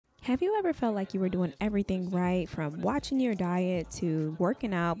Have you ever felt like you were doing everything right, from watching your diet to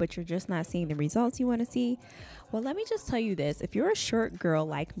working out, but you're just not seeing the results you want to see? Well, let me just tell you this. If you're a short girl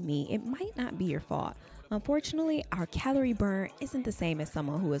like me, it might not be your fault. Unfortunately, our calorie burn isn't the same as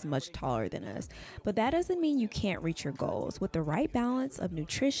someone who is much taller than us. But that doesn't mean you can't reach your goals. With the right balance of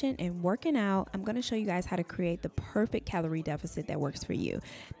nutrition and working out, I'm going to show you guys how to create the perfect calorie deficit that works for you.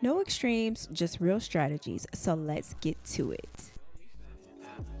 No extremes, just real strategies. So let's get to it.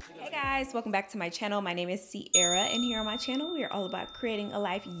 Hey guys, welcome back to my channel. My name is Sierra, and here on my channel we are all about creating a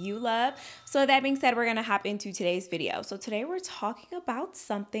life you love. So that being said, we're gonna hop into today's video. So today we're talking about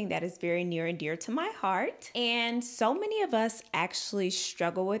something that is very near and dear to my heart, and so many of us actually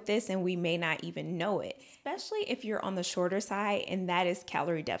struggle with this and we may not even know it, especially if you're on the shorter side, and that is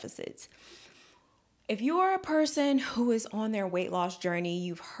calorie deficits. If you are a person who is on their weight loss journey,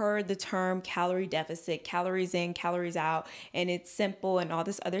 you've heard the term calorie deficit, calories in, calories out, and it's simple and all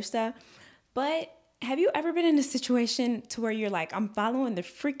this other stuff. But have you ever been in a situation to where you're like, I'm following the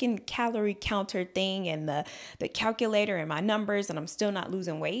freaking calorie counter thing and the calculator and my numbers and I'm still not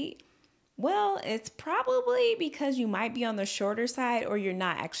losing weight? Well, it's probably because you might be on the shorter side or you're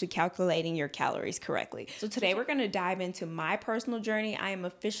not actually calculating your calories correctly. So today we're going to dive into my personal journey. I am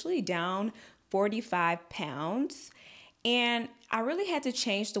officially down 45 pounds. And I really had to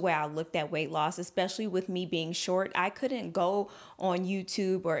change the way I looked at weight loss, especially with me being short. I couldn't go on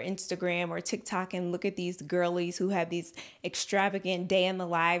YouTube or Instagram or TikTok and look at these girlies who have these extravagant day in the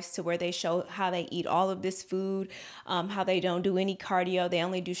lives to where they show how they eat all of this food, how they don't do any cardio, they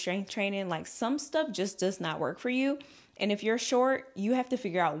only do strength training. Like, some stuff just does not work for you. And if you're short, you have to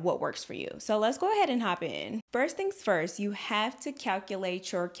figure out what works for you. So let's go ahead and hop in. First things first, you have to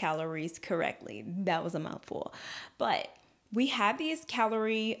calculate your calories correctly. That was a mouthful. But we have these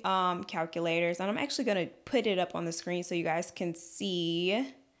calorie calculators, and I'm actually going to put it up on the screen so you guys can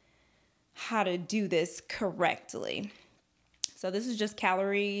see how to do this correctly. So this is just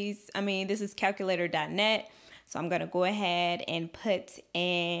calories. This is calculator.net. So I'm going to go ahead and put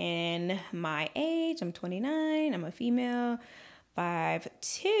in my age. I'm 29. I'm a female,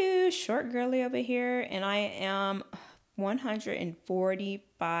 5'2", short girly over here. And I am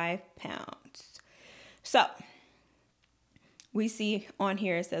 145 pounds. So we see on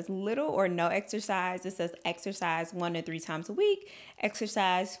here, it says little or no exercise. It says exercise 1 to 3 times a week.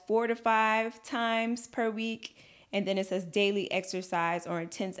 Exercise 4 to 5 times per week. And then it says daily exercise or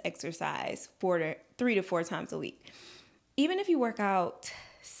intense exercise 3 to 4 times a week. Even if you work out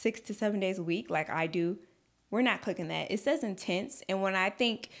 6 to 7 days a week like I do, we're not clicking that. It says intense. And when I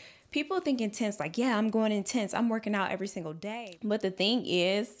think, people think intense, like, yeah, I'm going intense, I'm working out every single day. But the thing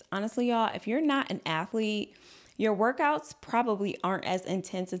is, honestly, y'all, if you're not an athlete, your workouts probably aren't as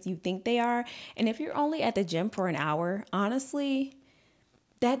intense as you think they are. And if you're only at the gym for an hour, honestly,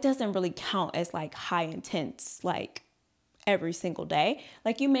 that doesn't really count as like high intense, like every single day.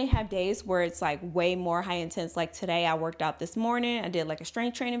 Like, you may have days where it's like way more high intense. Like today I worked out this morning. I did like a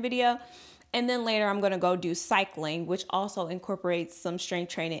strength training video. And then later I'm going to go do cycling, which also incorporates some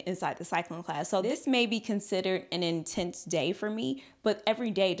strength training inside the cycling class. So this may be considered an intense day for me, but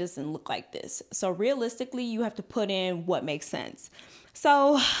every day doesn't look like this. So realistically, you have to put in what makes sense.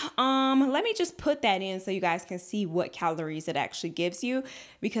 So let me just put that in so you guys can see what calories it actually gives you,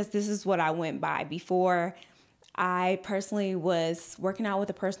 because this is what I went by before. I personally was working out with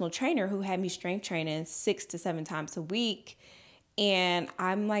a personal trainer who had me strength training 6 to 7 times a week. And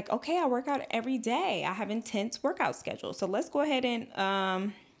I'm like, okay, I work out every day. I have intense workout schedule. So let's go ahead and,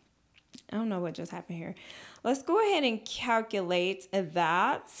 I don't know what just happened here. Let's go ahead and calculate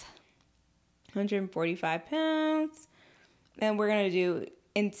that. 145 pounds. And we're going to do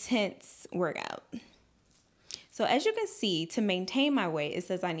intense workout. So as you can see, to maintain my weight, it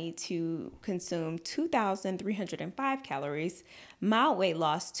says I need to consume 2,305 calories. Mild weight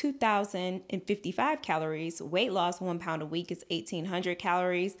loss, 2,055 calories. Weight loss, 1 pound a week, is 1,800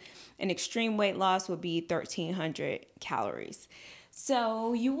 calories. And extreme weight loss would be 1,300 calories.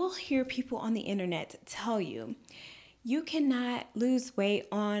 So you will hear people on the internet tell you, you cannot lose weight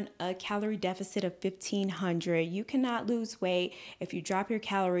on a calorie deficit of 1,500. You cannot lose weight if you drop your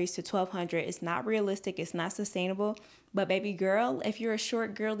calories to 1,200. It's not realistic. It's not sustainable. But baby girl, if you're a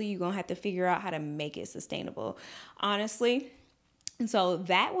short girly, you're going to have to figure out how to make it sustainable, honestly. And so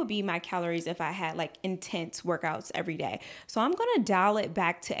that would be my calories if I had like intense workouts every day. So I'm going to dial it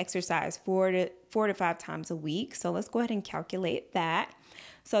back to exercise 4 to 5 times a week. So let's go ahead and calculate that.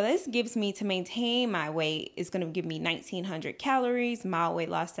 So this gives me, to maintain my weight, is going to give me 1,900 calories, mild weight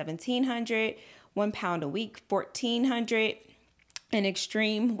loss 1,700, 1 pound a week 1,400, and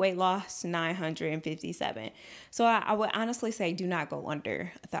extreme weight loss 957. So I would honestly say do not go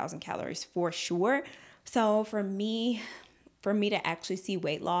under 1,000 calories for sure. So for me to actually see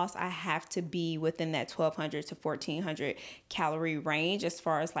weight loss, I have to be within that 1,200 to 1,400 calorie range as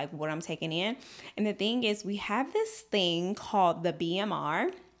far as like what I'm taking in. And the thing is, we have this thing called the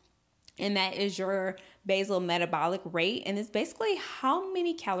BMR, and that is your basal metabolic rate. And it's basically how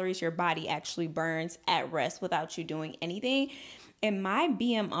many calories your body actually burns at rest without you doing anything. And my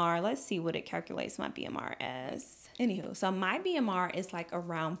BMR, let's see what it calculates my BMR as. Anywho, so my BMR is like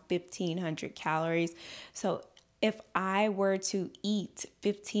around 1,500 calories. So if I were to eat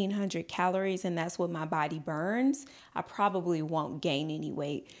 1,500 calories and that's what my body burns, I probably won't gain any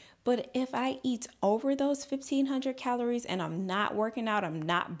weight. But if I eat over those 1,500 calories and I'm not working out, I'm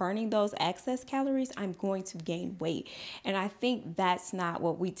not burning those excess calories, I'm going to gain weight. And I think that's not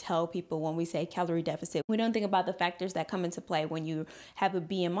what we tell people when we say calorie deficit. We don't think about the factors that come into play when you have a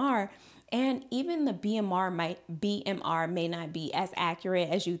BMR. And even the BMR may not be as accurate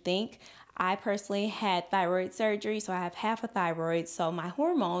as you think. I personally had thyroid surgery, so I have half a thyroid. So my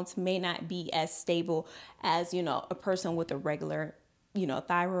hormones may not be as stable as, a person with a regular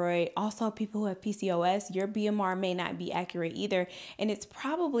thyroid. Also, people who have PCOS, your BMR may not be accurate either. And it's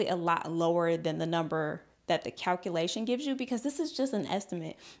probably a lot lower than the number that the calculation gives you, because this is just an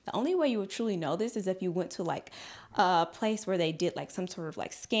estimate. The only way you would truly know this is if you went to like a place where they did like some sort of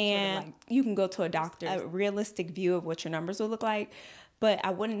like scan. You can go to a doctor, a realistic view of what your numbers will look like. But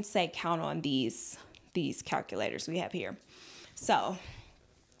I wouldn't say count on these calculators we have here. So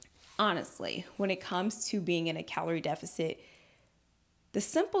honestly, when it comes to being in a calorie deficit, the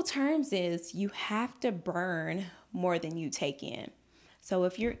simple terms is you have to burn more than you take in. So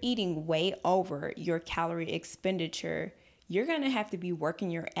if you're eating way over your calorie expenditure, you're going to have to be working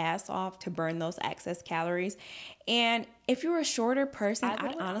your ass off to burn those excess calories. And if you're a shorter person, I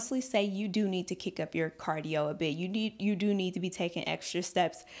would honestly say you do need to kick up your cardio a bit. You do need to be taking extra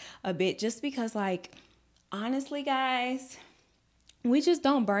steps a bit, just because, like, honestly, guys, we just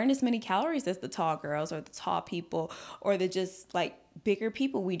don't burn as many calories as the tall girls or the tall people or the just like bigger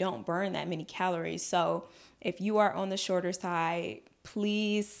people. We don't burn that many calories. So if you are on the shorter side,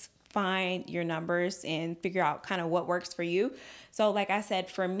 please find your numbers and figure out kind of what works for you. So like I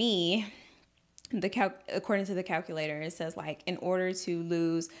said, for me, according to the calculator, it says like in order to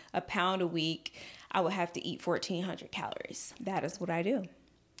lose a pound a week, I would have to eat 1,400 calories. That is what I do.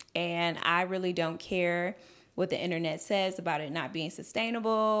 And I really don't care what the internet says about it not being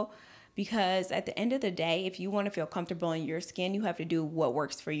sustainable, because at the end of the day, if you want to feel comfortable in your skin, you have to do what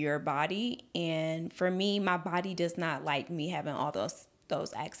works for your body. And for me, my body does not like me having all those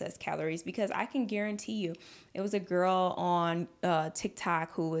excess calories, because I can guarantee you, it was a girl on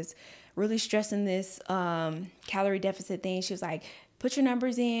TikTok who was really stressing this calorie deficit thing. She was like, put your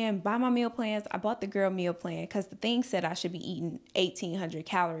numbers in, buy my meal plans. I bought the girl meal plan because the thing said I should be eating 1,800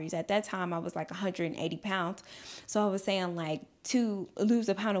 calories. At that time, I was like 180 pounds. So I was saying like to lose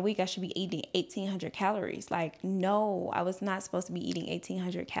a pound a week, I should be eating 1,800 calories. Like, no, I was not supposed to be eating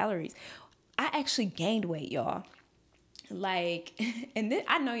 1,800 calories. I actually gained weight, y'all. Like, and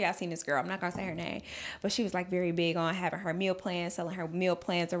I know y'all seen this girl. I'm not gonna say her name, but she was like very big on having her meal plans, selling her meal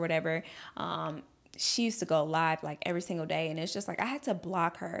plans or whatever. She used to go live like every single day, and it's just like I had to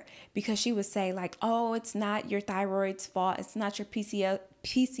block her because she would say like, oh, it's not your thyroid's fault, it's not your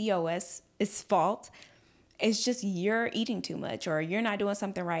PCOS's fault, it's just you're eating too much or you're not doing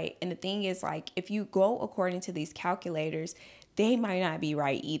something right. And the thing is, like, if you go according to these calculators, they might not be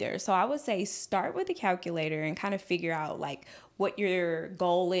right either. So I would say start with the calculator and kind of figure out like what your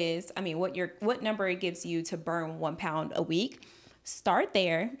goal is. I mean, what number it gives you to burn 1 pound a week. Start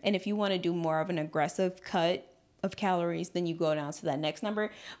there. And if you want to do more of an aggressive cut of calories, then you go down to that next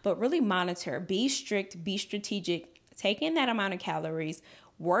number. But really monitor, be strict, be strategic, take in that amount of calories,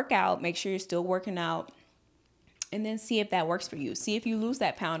 work out, make sure you're still working out, and then see if that works for you. See if you lose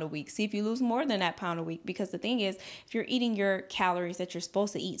that pound a week. See if you lose more than that pound a week. Because the thing is, if you're eating your calories that you're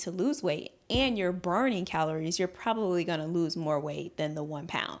supposed to eat to lose weight and you're burning calories, you're probably going to lose more weight than the 1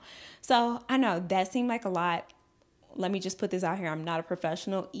 pound. So I know that seemed like a lot. Let me just put this out here. I'm not a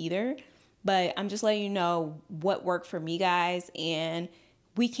professional either, but I'm just letting you know what worked for me, guys. And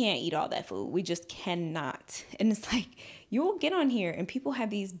we can't eat all that food. We just cannot. And it's like, you'll get on here and people have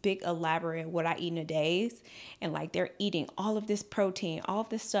these big elaborate what I eat in a days, and like they're eating all of this protein, all of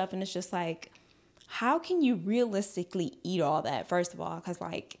this stuff. And it's just like, how can you realistically eat all that? First of all, because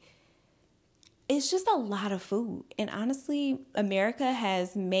like, it's just a lot of food. And honestly, America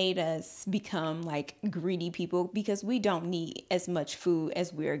has made us become like greedy people because we don't need as much food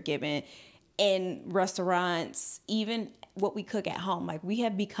as we're given in restaurants, even what we cook at home. Like, we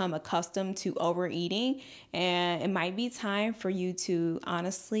have become accustomed to overeating, and it might be time for you to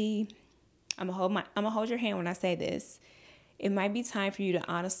honestly, I'm gonna hold your hand when I say this. It might be time for you to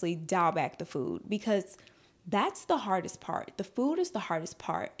honestly dial back the food, because that's the hardest part. The food is the hardest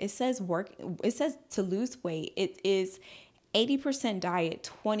part. It says to lose weight, it is 80% diet,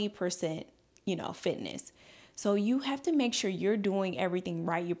 20%, fitness. So you have to make sure you're doing everything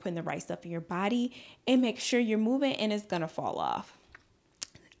right. You're putting the right stuff in your body, and make sure you're moving, and it's going to fall off.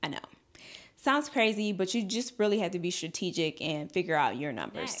 I know. Sounds crazy, but you just really have to be strategic and figure out your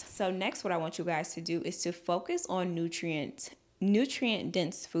numbers. So next, what I want you guys to do is to focus on nutrient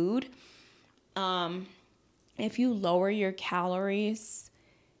dense food. If you lower your calories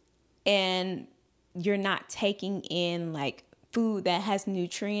and you're not taking in like food that has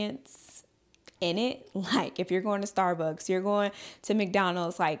nutrients in it, like if you're going to Starbucks, you're going to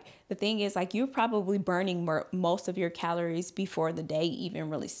McDonald's, like the thing is, like, you're probably burning most of your calories before the day even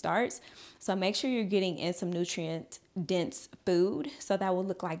really starts. So make sure you're getting in some nutrient dense food. So that will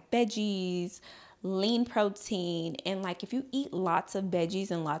look like veggies, lean protein, and like if you eat lots of veggies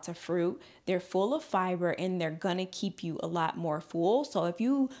and lots of fruit, they're full of fiber and they're gonna keep you a lot more full. So if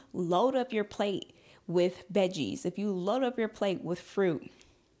you load up your plate with veggies, if you load up your plate with fruit,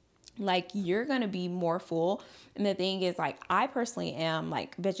 like, you're gonna be more full. And the thing is, like, I personally am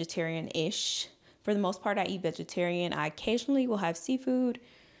like vegetarian-ish. For the most part, I eat vegetarian. I occasionally will have seafood.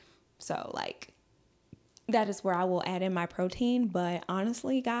 So like, that is where I will add in my protein. But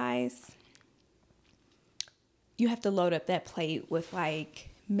honestly, guys, you have to load up that plate with, like,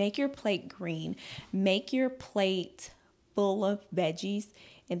 make your plate green, make your plate full of veggies,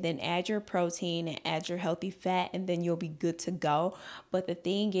 and then add your protein and add your healthy fat, and then you'll be good to go. But the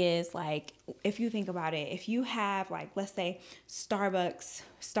thing is, like, if you think about it, if you have, like, let's say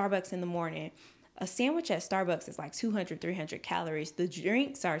Starbucks in the morning, a sandwich at Starbucks is like 200, 300 calories. The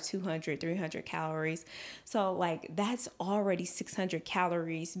drinks are 200, 300 calories. So like, that's already 600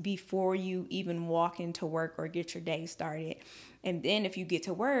 calories before you even walk into work or get your day started. And then if you get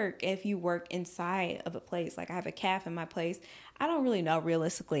to work, if you work inside of a place, like I have a cafe in my place, I don't really know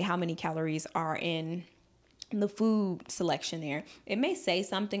realistically how many calories are in the food selection there. It may say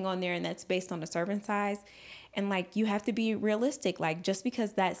something on there, and that's based on the serving size. And like, you have to be realistic. Like, just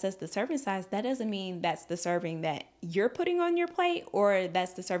because that says the serving size, that doesn't mean that's the serving that you're putting on your plate, or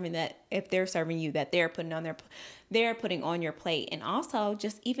that's the serving that, if they're serving you, that they're putting on your plate. And also,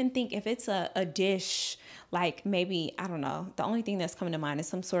 just even think, if it's a dish, like maybe, I don't know, the only thing that's coming to mind is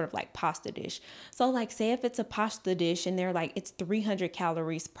some sort of like pasta dish. So like, say if it's a pasta dish and they're like, it's 300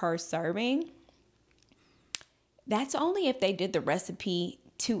 calories per serving, that's only if they did the recipe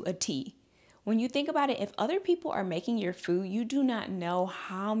to a T. When you think about it, if other people are making your food, you do not know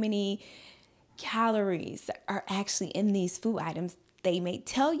how many calories are actually in these food items. They may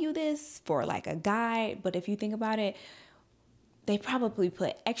tell you this for like a guide, but if you think about it, they probably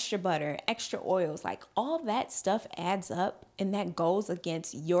put extra butter, extra oils, like all that stuff adds up, and that goes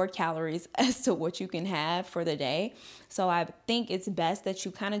against your calories as to what you can have for the day. So I think it's best that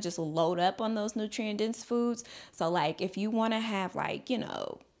you kind of just load up on those nutrient-dense foods. So like, if you want to have, like,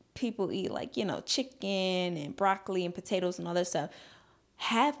 people eat like, chicken and broccoli and potatoes and all that stuff,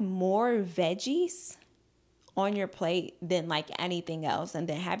 have more veggies on your plate than like anything else, and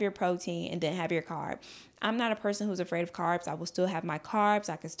then have your protein, and then have your carb. I'm not a person who's afraid of carbs. I will still have my carbs.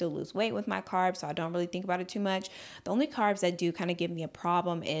 I can still lose weight with my carbs, so I don't really think about it too much. The only carbs that do kind of give me a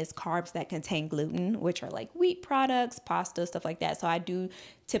problem is carbs that contain gluten, which are like wheat products, pasta, stuff like that. So I do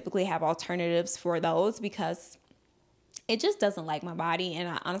typically have alternatives for those, because it just doesn't like my body. And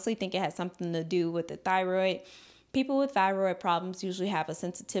I honestly think it has something to do with the thyroid. People with thyroid problems usually have a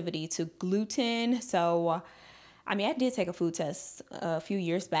sensitivity to gluten. So, I did take a food test a few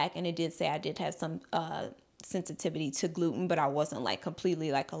years back, and it did say I did have some sensitivity to gluten, but I wasn't like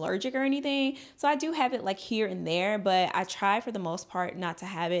completely like allergic or anything. So I do have it like here and there, but I try for the most part not to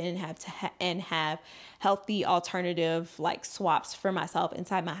have it, and have healthy alternative like swaps for myself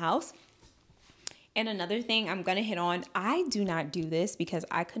inside my house. And another thing I'm going to hit on, I do not do this because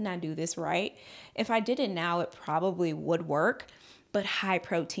I could not do this right. If I did it now, it probably would work, but high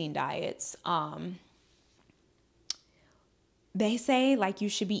protein diets. They say like you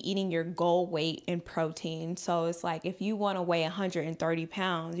should be eating your goal weight in protein. So it's like, if you want to weigh 130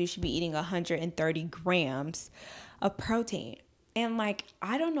 pounds, you should be eating 130 grams of protein. And like,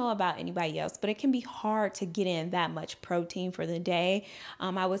 I don't know about anybody else, but it can be hard to get in that much protein for the day.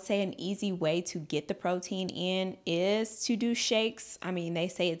 I would say an easy way to get the protein in is to do shakes. They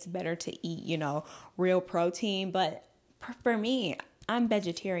say it's better to eat, real protein, but for me, I'm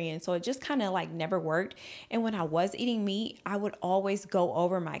vegetarian, so it just kind of like never worked. And when I was eating meat, I would always go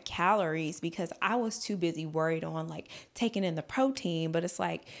over my calories because I was too busy worried on like taking in the protein. But it's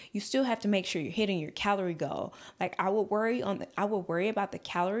like you still have to make sure you're hitting your calorie goal. Like I would worry about the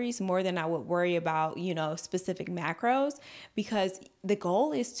calories more than I would worry about, specific macros, because the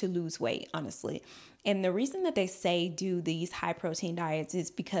goal is to lose weight, honestly. And the reason that they say do these high protein diets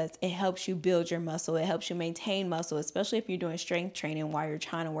is because it helps you build your muscle. It helps you maintain muscle, especially if you're doing strength training while you're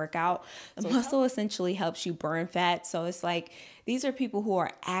trying to work out. The muscle essentially helps you burn fat. So it's like these are people who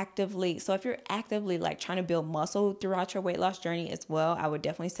are so if you're actively like trying to build muscle throughout your weight loss journey as well, I would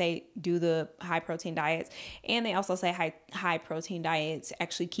definitely say do the high protein diets. And they also say high protein diets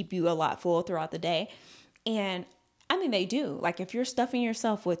actually keep you a lot full throughout the day. And I mean, they do. Like if you're stuffing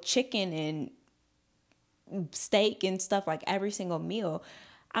yourself with chicken and steak and stuff like every single meal,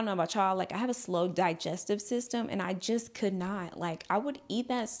 I don't know about y'all, like I have a slow digestive system and I just could not, like I would eat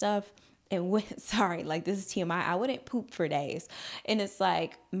that stuff and sorry, like this is TMI, I wouldn't poop for days. And it's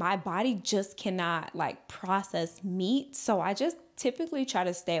like my body just cannot like process meat. So I just typically try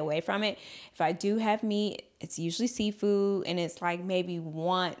to stay away from it. If I do have meat, it's usually seafood, and it's like maybe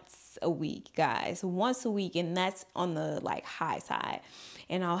once a week, guys, once a week. And that's on the like high side.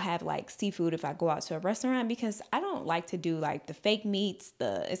 And I'll have like seafood if I go out to a restaurant, because I don't like to do like the fake meats.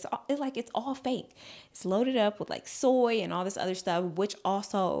 It's all fake. It's loaded up with like soy and all this other stuff, which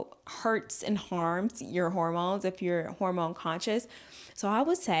also hurts and harms your hormones if you're hormone conscious. So I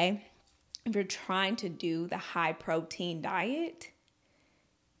would say if you're trying to do the high protein diet,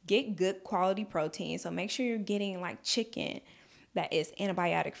 get good quality protein. So make sure you're getting like chicken that is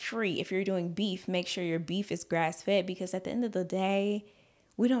antibiotic free. If you're doing beef, make sure your beef is grass fed, because at the end of the day,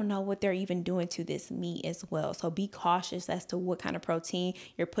 we don't know what they're even doing to this meat as well. So be cautious as to what kind of protein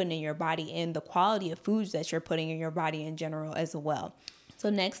you're putting in your body and the quality of foods that you're putting in your body in general as well. So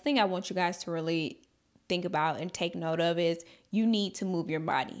next thing I want you guys to really think about and take note of is you need to move your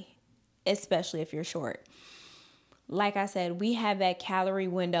body, especially if you're short. Like I said, we have that calorie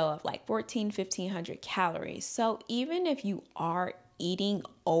window of like 1,500 calories. So even if you are eating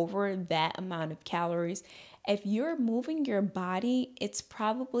over that amount of calories, if you're moving your body, it's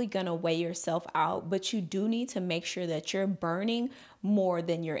probably going to weigh yourself out, but you do need to make sure that you're burning more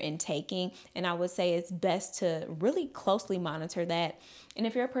than you're intaking. And I would say it's best to really closely monitor that. And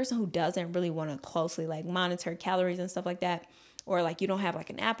if you're a person who doesn't really want to closely like monitor calories and stuff like that, or like you don't have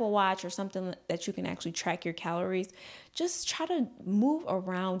like an Apple Watch or something that you can actually track your calories, just try to move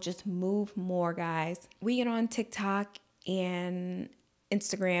around, just move more, guys. We get on TikTok and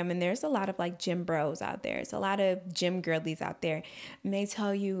Instagram, and there's a lot of like gym bros out there. It's a lot of gym girlies out there, and they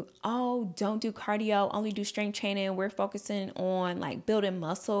tell you, oh, don't do cardio, only do strength training. We're focusing on like building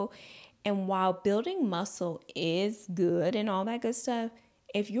muscle. And while building muscle is good and all that good stuff,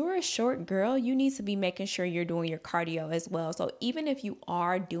 if you're a short girl, you need to be making sure you're doing your cardio as well. So even if you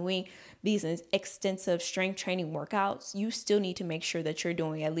are doing these extensive strength training workouts, you still need to make sure that you're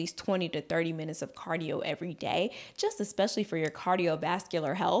doing at least 20 to 30 minutes of cardio every day, just especially for your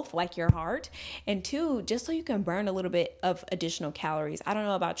cardiovascular health, like your heart. And two, just so you can burn a little bit of additional calories. I don't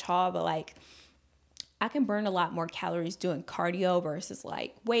know about y'all, but like I can burn a lot more calories doing cardio versus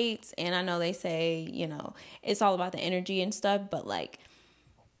like weights. And I know they say, it's all about the energy and stuff, but like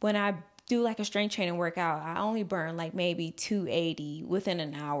when I do like a strength training workout, I only burn like maybe 280 within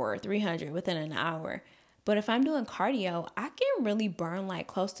an hour, 300 within an hour. But if I'm doing cardio, I can really burn like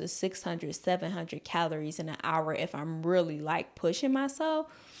close to 600, 700 calories in an hour if I'm really like pushing myself.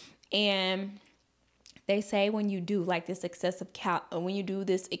 And they say when you do like this excessive cardio,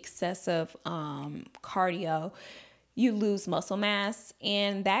 you lose muscle mass.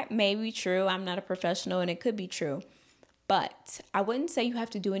 And that may be true. I'm not a professional, and it could be true. But I wouldn't say you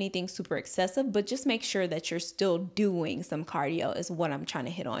have to do anything super excessive, but just make sure that you're still doing some cardio is what I'm trying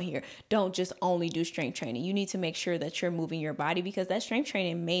to hit on here. Don't just only do strength training. You need to make sure that you're moving your body, because that strength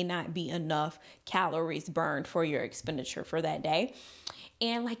training may not be enough calories burned for your expenditure for that day.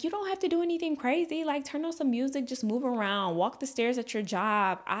 And like, you don't have to do anything crazy. Like turn on some music, just move around, walk the stairs at your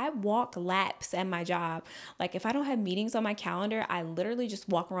job. I walk laps at my job. Like if I don't have meetings on my calendar, I literally just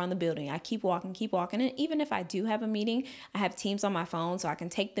walk around the building. I keep walking. And even if I do have a meeting, I have Teams on my phone so I can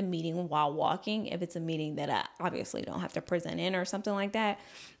take the meeting while walking if it's a meeting that I obviously don't have to present in or something like that.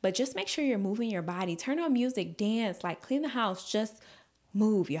 But just make sure you're moving your body. Turn on music, dance, like clean the house, just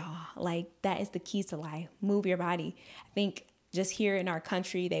move, y'all. Like that is the key to life. Move your body. I think just here in our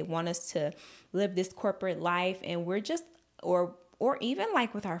country, they want us to live this corporate life, and we're just, or even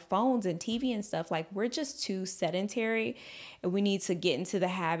like with our phones and TV and stuff, like we're just too sedentary, and we need to get into the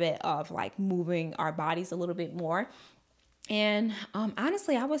habit of like moving our bodies a little bit more. And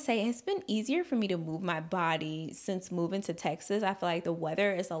honestly, I would say it's been easier for me to move my body since moving to Texas. I feel like the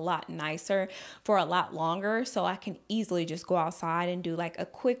weather is a lot nicer for a lot longer. So I can easily just go outside and do like a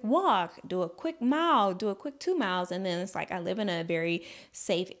quick walk, do a quick mile, do a quick 2 miles. And then it's like I live in a very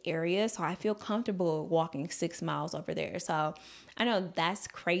safe area. So I feel comfortable walking 6 miles over there. So I know that's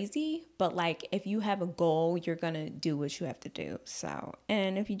crazy, but like if you have a goal, you're going to do what you have to do. So,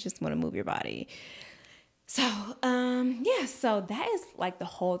 and if you just want to move your body. So, yeah, so that is like the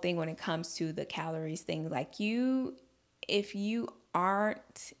whole thing when it comes to the calories thing. Like if you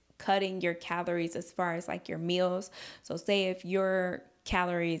aren't cutting your calories as far as like your meals. So say if your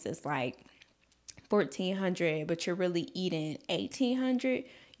calories is like 1,400, but you're really eating 1,800,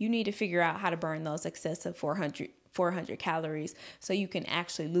 you need to figure out how to burn those excessive 400 calories so you can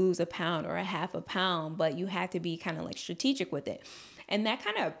actually lose a pound or a half a pound, but you have to be kind of like strategic with it. And that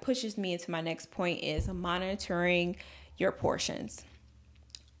kind of pushes me into my next point is monitoring your portions.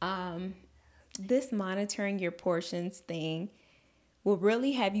 This monitoring your portions thing will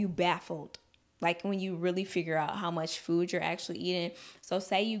really have you baffled. Like when you really figure out how much food you're actually eating. So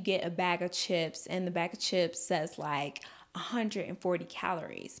say you get a bag of chips and the bag of chips says like 140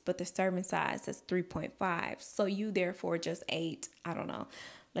 calories, but the serving size says 3.5. So you therefore just ate, I don't know,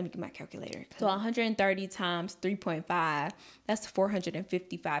 let me get my calculator. So 130 times 3.5, that's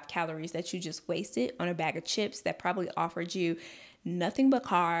 455 calories that you just wasted on a bag of chips that probably offered you nothing but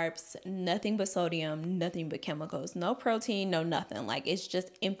carbs, nothing but sodium, nothing but chemicals, no protein, no nothing. Like it's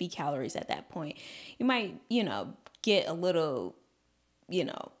just empty calories at that point. You might, get a little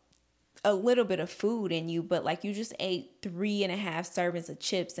bit of food in you, but like you just ate 3.5 servings of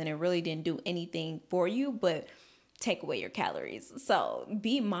chips and it really didn't do anything for you, but take away your calories. So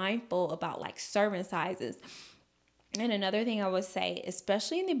be mindful about like serving sizes. And another thing I would say,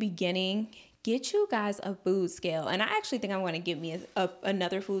 especially in the beginning, get you guys a food scale. And I actually think I'm going to get me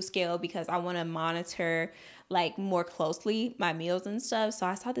another food scale because I want to monitor like more closely my meals and stuff. So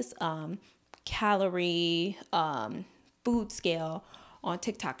I saw this calorie food scale on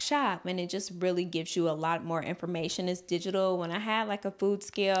TikTok Shop, and it just really gives you a lot more information. It's digital. When I had like a food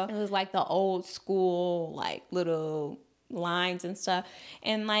scale, it was like the old school like little lines and stuff.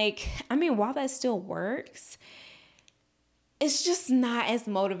 And like, I mean, while that still works, it's just not as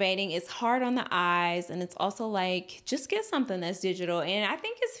motivating. It's hard on the eyes, and it's also like, just get something that's digital. And I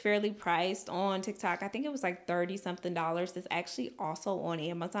think it's fairly priced on TikTok. I think it was like $30 something. It's actually also on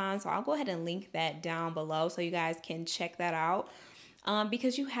Amazon. So I'll go ahead and link that down below so you guys can check that out.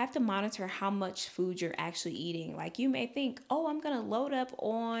 Because you have to monitor how much food you're actually eating. Like you may think, oh, I'm going to load up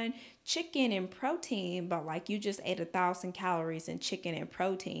on chicken and protein, but like you just ate 1,000 calories in chicken and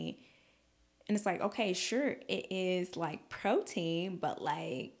protein. And it's like, okay, sure, it is like protein, but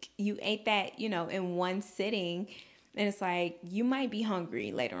like you ate that, in one sitting. And it's like, you might be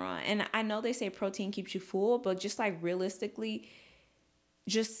hungry later on. And I know they say protein keeps you full, but just like realistically,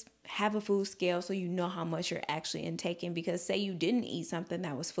 just have a food scale so you know how much you're actually intaking. Because say you didn't eat something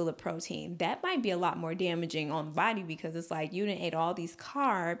that was full of protein, that might be a lot more damaging on the body because it's like you didn't eat all these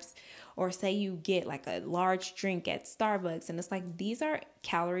carbs. Or say you get like a large drink at Starbucks and it's like these are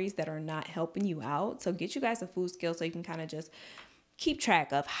calories that are not helping you out. So get you guys a food scale so you can kind of just keep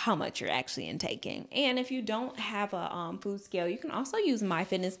track of how much you're actually intaking. And if you don't have a food scale, you can also use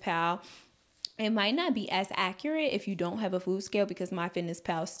MyFitnessPal. It might not be as accurate if you don't have a food scale because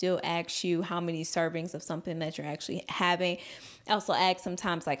MyFitnessPal still asks you how many servings of something that you're actually having. Also asks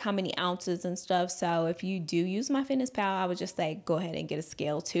sometimes like how many ounces and stuff. So if you do use MyFitnessPal, I would just say go ahead and get a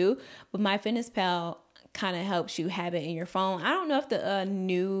scale too. But MyFitnessPal kind of helps you have it in your phone. I don't know if the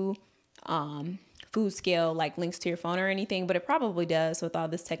new food scale like links to your phone or anything, but it probably does with all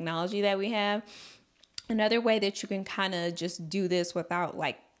this technology that we have. Another way that you can kind of just do this without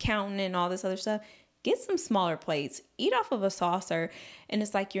like counting and all this other stuff, get some smaller plates, eat off of a saucer, and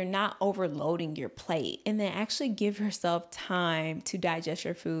it's like you're not overloading your plate. And then actually give yourself time to digest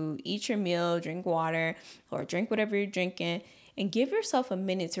your food, eat your meal, drink water, or drink whatever you're drinking, and give yourself a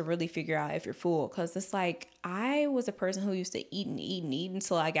minute to really figure out if you're full. Because it's like I was a person who used to eat and eat and eat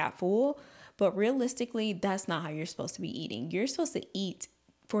until I got full, but realistically, that's not how you're supposed to be eating. You're supposed to eat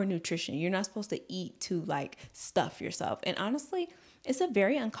for nutrition. You're not supposed to eat to like stuff yourself. And honestly, it's a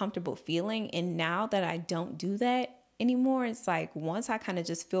very uncomfortable feeling. And now that I don't do that anymore, it's like once I kind of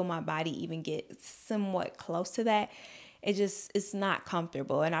just feel my body even get somewhat close to that, it's not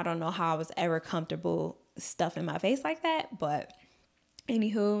comfortable. And I don't know how I was ever comfortable stuffing my face like that. But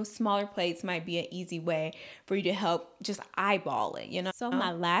anywho, smaller plates might be an easy way for you to help just eyeball it. So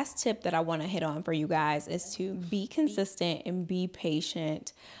my last tip that I want to hit on for you guys is to be consistent and be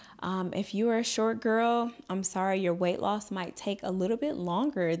patient. If you are a short girl, I'm sorry, your weight loss might take a little bit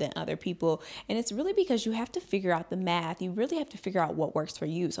longer than other people. And it's really because you have to figure out the math. You really have to figure out what works for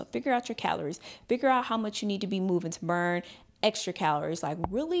you. So figure out your calories, figure out how much you need to be moving to burn extra calories. Like,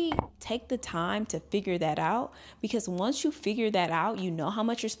 really take the time to figure that out, because once you figure that out, you know how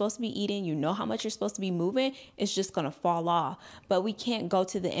much you're supposed to be eating, you know how much you're supposed to be moving. It's just going to fall off. But we can't go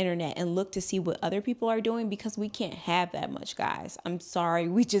to the internet and look to see what other people are doing, because we can't have that much, guys. I'm sorry,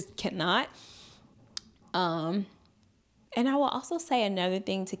 we just cannot. And I will also say another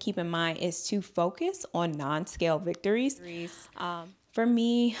thing to keep in mind is to focus on non-scale victories. For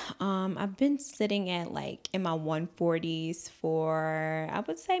me, I've been sitting at like in my 140s for, I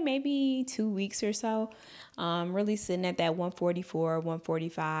would say, maybe 2 weeks or so. Really sitting at that 144,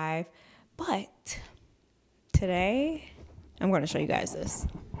 145. But today, I'm going to show you guys this.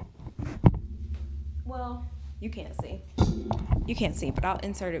 Well, you can't see. You can't see, but I'll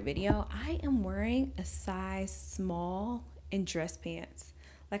insert a video. I am wearing a size small in dress pants.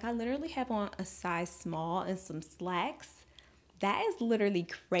 Like, I literally have on a size small and some slacks. That is literally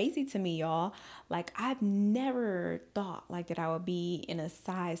crazy to me, y'all. Like, I've never thought like that I would be in a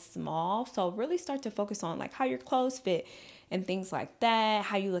size small. So really start to focus on like how your clothes fit and things like that,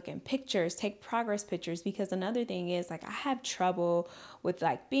 how you look in pictures, take progress pictures. Because another thing is, like, I have trouble with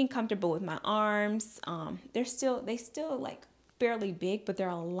like being comfortable with my arms. They still like fairly big, but they're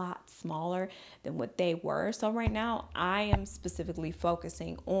a lot smaller than what they were. So right now I am specifically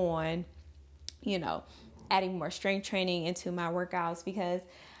focusing on, adding more strength training into my workouts, because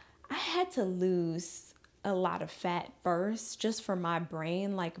I had to lose a lot of fat first, just for my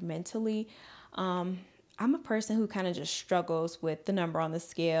brain, like mentally. I'm a person who kind of just struggles with the number on the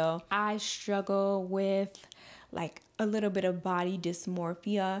scale. I struggle with like a little bit of body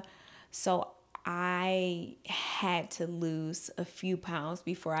dysmorphia. So I had to lose a few pounds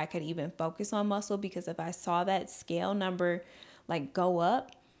before I could even focus on muscle, because if I saw that scale number like go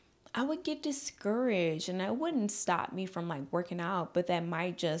up, I would get discouraged, and that wouldn't stop me from like working out, but that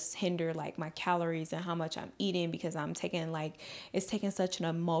might just hinder like my calories and how much I'm eating, because it's taking such an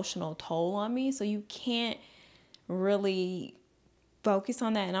emotional toll on me. So you can't really focus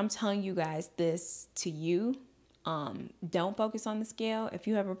on that. And I'm telling you guys this to you. Don't focus on the scale. If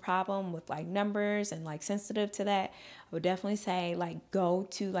you have a problem with like numbers and like sensitive to that, I would definitely say like go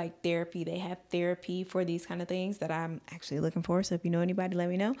to like therapy. They have therapy for these kind of things that I'm actually looking for. So if you know anybody, let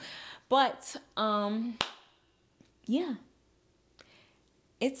me know. But yeah,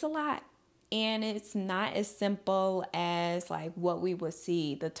 it's a lot. And it's not as simple as like what we would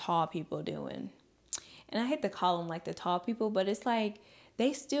see the tall people doing. And I hate to call them like the tall people, but it's like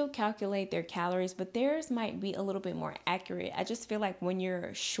they still calculate their calories, but theirs might be a little bit more accurate. I just feel like when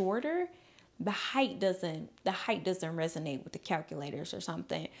you're shorter, the height doesn't resonate with the calculators or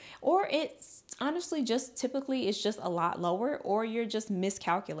something. Or it's honestly just typically it's just a lot lower, or you're just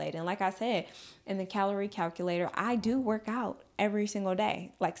miscalculating. Like I said, in the calorie calculator, I do work out every single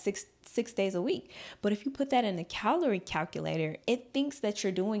day, like six days a week. But if you put that in the calorie calculator, it thinks that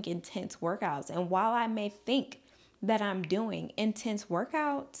you're doing intense workouts. And while I may think that I'm doing intense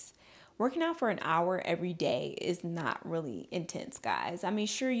workouts, working out for an hour every day is not really intense, guys. I mean,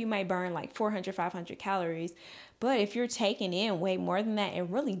 sure, you might burn like 400, 500 calories, but if you're taking in way more than that, it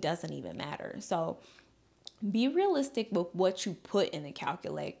really doesn't even matter. So be realistic with what you put in the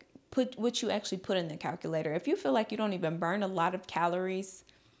calculator. Put what you actually put in the calculator. If you feel like you don't even burn a lot of calories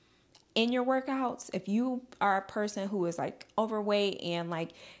in your workouts, if you are a person who is like overweight and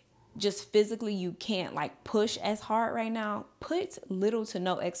like just physically you can't like push as hard right now, put little to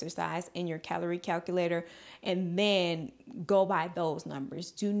no exercise in your calorie calculator and then go by those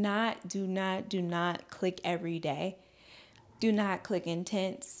numbers. Do not click every day. Do not click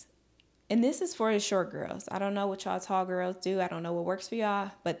intense. And this is for the short girls. I don't know what y'all tall girls do. I don't know what works for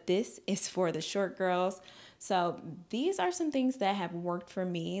y'all, but this is for the short girls. So these are some things that have worked for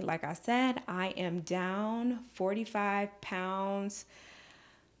me. Like I said, I am down 45 pounds.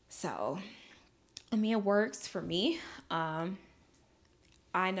 So, I mean, it works for me. I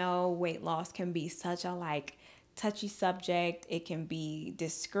know weight loss can be such a like touchy subject. It can be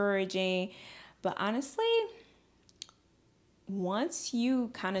discouraging, but honestly, once you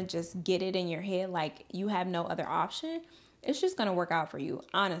kind of just get it in your head, like you have no other option, it's just going to work out for you.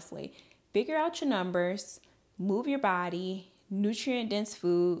 Honestly, figure out your numbers, move your body, nutrient dense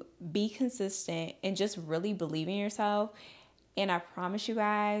food, be consistent, and just really believe in yourself. And I promise you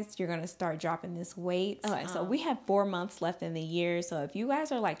guys, you're going to start dropping this weight. Okay, so we have 4 months left in the year. So if you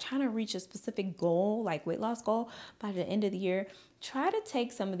guys are like trying to reach a specific goal, like weight loss goal by the end of the year, try to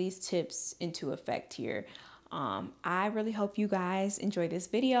take some of these tips into effect here. I really hope you guys enjoy this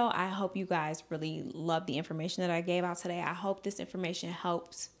video. I hope you guys really love the information that I gave out today. I hope this information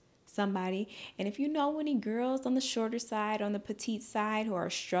helps somebody. And if you know any girls on the shorter side, on the petite side, who are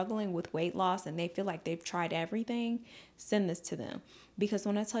struggling with weight loss and they feel like they've tried everything, send this to them. Because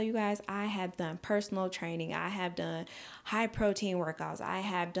when I tell you guys, I have done personal training, I have done high protein workouts, I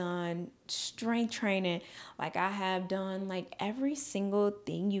have done strength training, like I have done like every single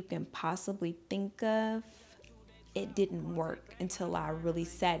thing you can possibly think of. It didn't work until I really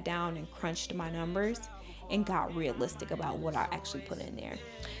sat down and crunched my numbers and got realistic about what I actually put in there.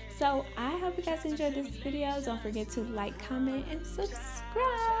 So I hope you guys enjoyed this video. Don't forget to like, comment, and subscribe.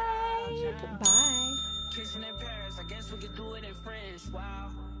 Bye. Kissing in Paris, I guess we could do it in French.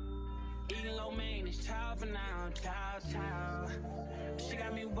 Wow. Eating low maintenance, ciao for now, ciao, ciao. She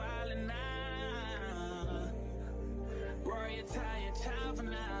got me wildin' now. Rory Italian, ciao for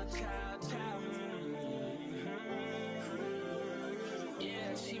now, ciao, ciao.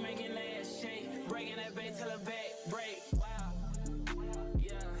 Yeah, she making that shake, breaking that bait till her bed.